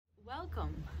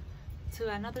welcome to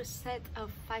another set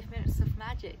of 5 minutes of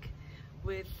magic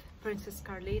with Princess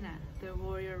Karlina, the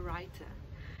warrior writer.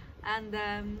 And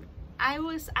I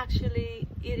was actually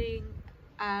eating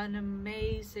an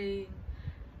amazing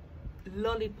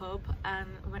lollipop, and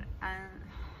when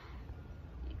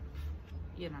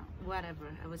whatever,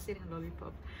 I was eating a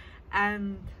lollipop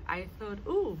and I thought,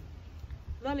 ooh,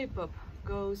 lollipop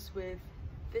goes with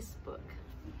this book.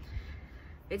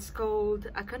 It's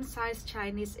called A Concise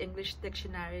Chinese English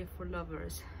Dictionary for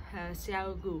Lovers,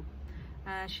 Xiao Gu.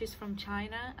 She's from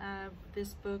China.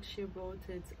 This book, she wrote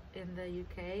it in the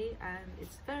UK, and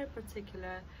it's very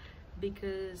particular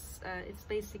because it's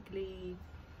basically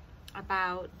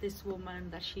about this woman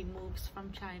that she moves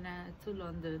from China to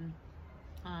London,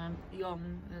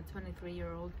 young,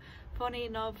 23-year-old. Funny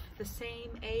enough, the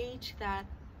same age that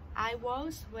I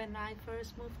was when I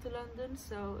first moved to London,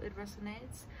 so it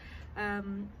resonates.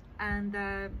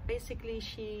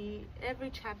 Basically every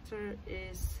chapter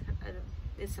is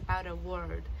about a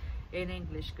word in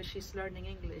English, because she's learning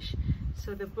English.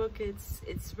 So the book,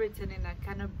 it's written in a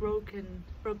kind of broken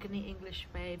English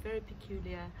way, very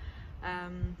peculiar,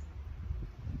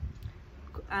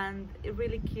 and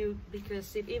really cute,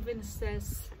 because it even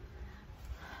says,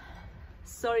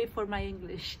 sorry for my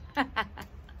English.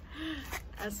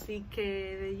 Así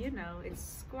que,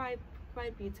 it's quite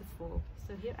beautiful.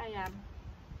 So here I am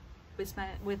with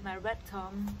my red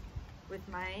tongue, with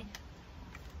my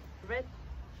red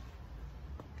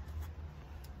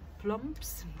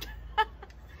plumps,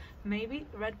 maybe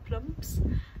red plumps,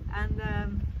 and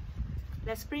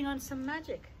let's bring on some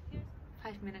magic.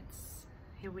 5 minutes,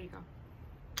 here we go.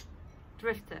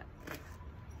 Drifter,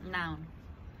 noun,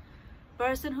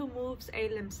 person who moves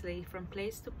aimlessly from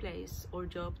place to place or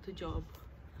job to job.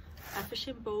 A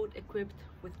fishing boat equipped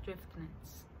with drift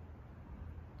nets.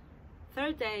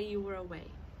 Third day you were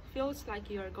away. Feels like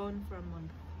you are gone for a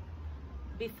month.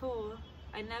 Before,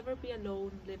 I never be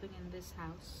alone living in this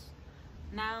house.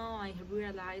 Now I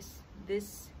realize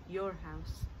this your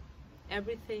house.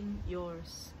 Everything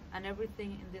yours, and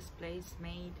everything in this place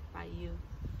made by you.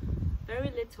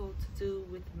 Very little to do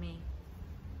with me.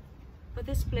 But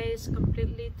this place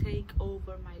completely take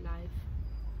over my life.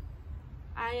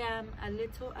 I am a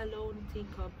little alone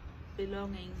teacup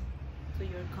belonging to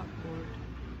your cupboard.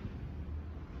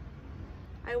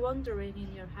 I wandering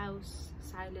in your house,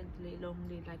 silently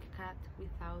lonely like a cat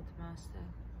without master.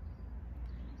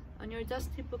 On your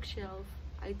dusty bookshelf,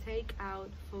 I take out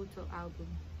photo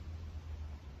album.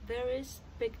 There is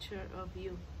picture of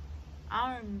you,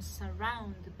 arms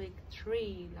around the big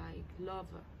tree like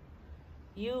lover.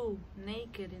 You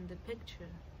naked in the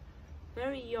picture,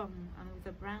 very young and with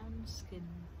a brown skin.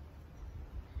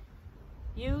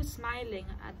 You smiling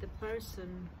at the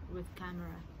person with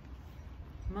camera.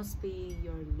 Must be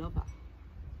your lover.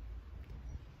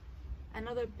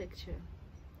 Another picture,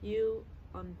 you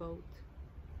on boat.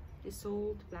 This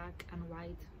old black and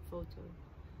white photo,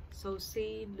 so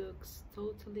sea looks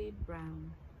totally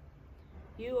brown.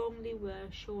 You only wear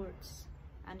shorts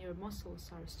and your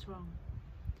muscles are strong.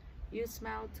 You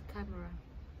smiled to camera,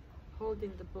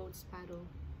 holding the boat's paddle.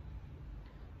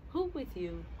 Who with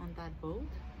you on that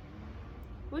boat?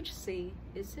 Which sea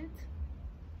is it?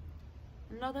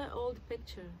 Another old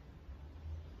picture.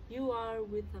 You are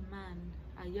with a man,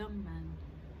 a young man.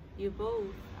 You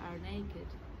both are naked,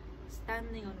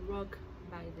 standing on rock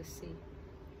by the sea.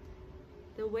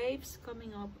 The waves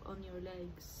coming up on your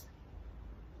legs.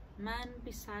 Man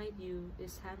beside you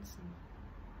is handsome.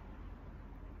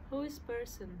 Who is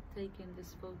person taking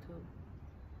this photo?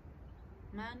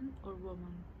 Man or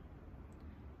woman?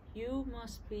 You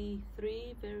must be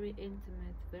three very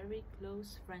intimate, very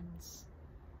close friends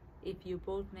if you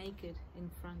both naked in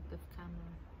front of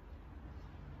camera.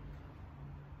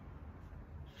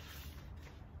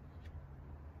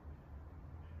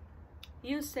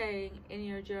 You saying in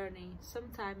your journey,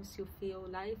 sometimes you feel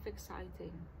life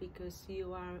exciting because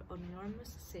you are on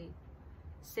enormous sea,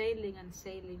 sailing and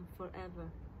sailing forever.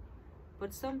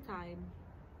 But sometimes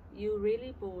you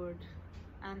really bored,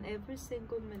 and every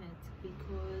single minute,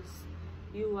 because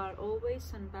you are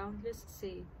always on boundless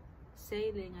sea,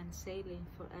 sailing and sailing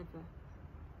forever.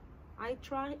 I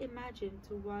try imagine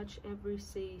to watch every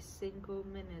sea single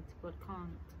minute, but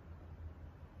can't.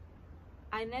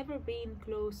 I never been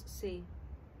close sea,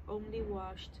 only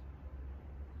watched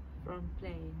from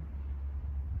plane.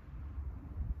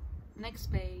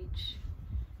 Next page.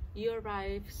 You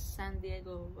arrive San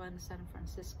Diego and San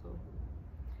Francisco.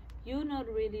 You not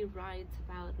really write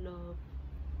about love.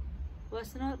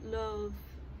 Was not love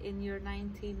in your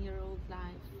 19-year-old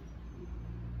life?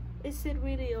 Is it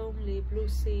really only blue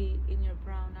sea in your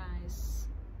brown eyes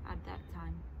at that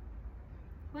time?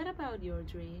 out your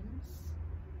dreams.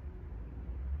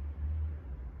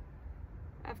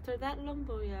 After that long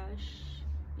voyage,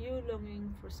 you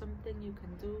longing for something you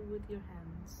can do with your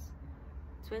hands.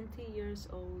 20 years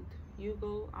old, you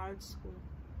go art school.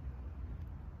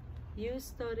 You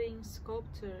studying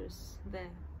sculptures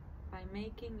there by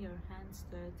making your hands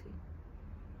dirty.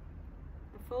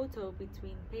 A photo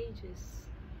between pages.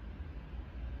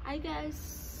 I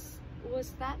guess,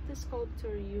 was that the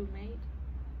sculpture you made?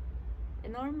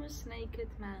 Enormous naked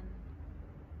man,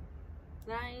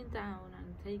 lying down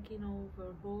and taking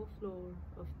over whole floor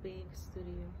of big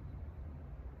studio.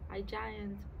 A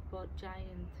giant but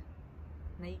giant,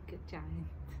 naked giant.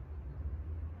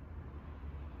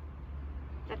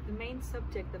 That's the main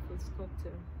subject of a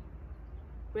sculpture.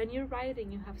 When you're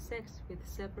writing, you have sex with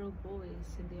several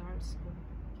boys in the art school.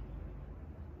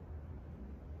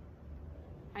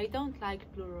 I don't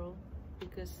like plural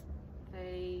because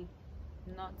they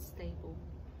not stable.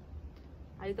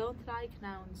 I don't like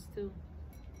nouns too,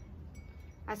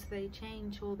 as they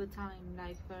change all the time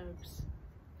like verbs.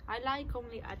 I like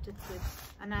only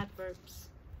adjectives and adverbs.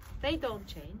 They don't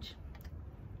change.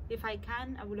 If I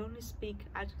can, I will only speak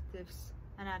adjectives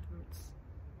and adverbs.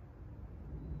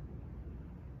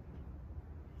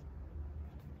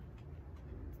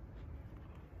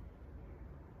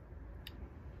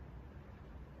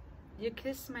 You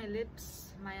kiss my lips,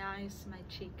 my eyes, my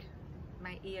cheek,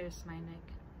 my ears, my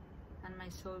neck, and my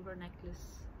silver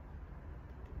necklace.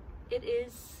 It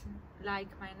is like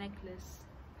my necklace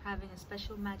having a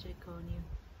special magic on you.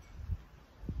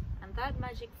 And that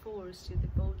magic force you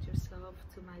devote yourself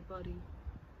to my body.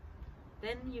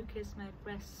 Then you kiss my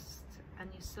breasts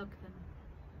and you suck them.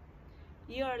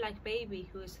 You are like baby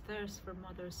who is thirst for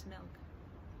mother's milk.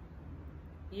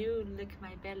 You lick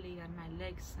my belly and my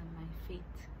legs and my feet.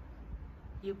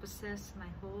 You possess my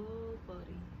whole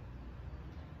body.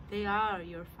 They are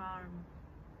your farm.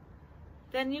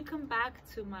 Then you come back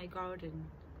to my garden.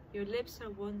 Your lips are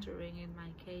wandering in my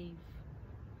cave.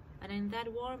 And in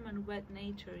that warm and wet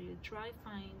nature you try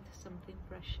find something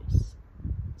precious.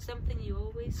 Something you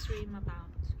always dream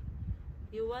about.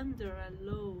 You wander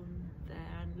alone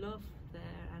there and love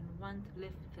there and want to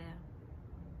live there.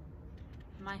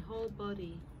 My whole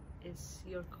body is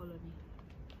your colony.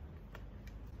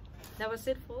 That was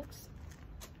it, folks.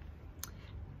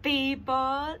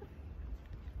 People,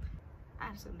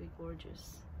 absolutely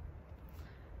gorgeous.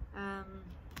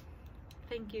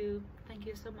 Thank you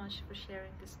so much for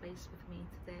sharing this space with me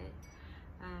today.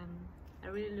 I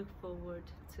really look forward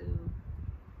to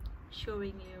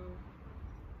showing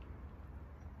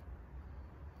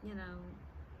you know,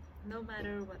 no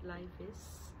matter what life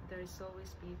is, there is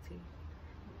always beauty,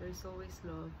 there is always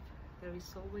love, there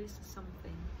is always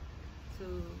something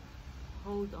to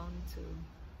hold on to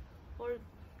or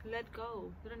let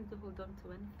go. You don't need to hold on to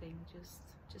anything,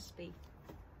 just be.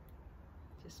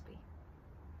 Just be.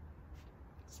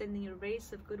 Sending you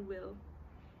rays of goodwill,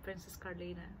 Princess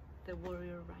Karlina, the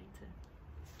warrior writer.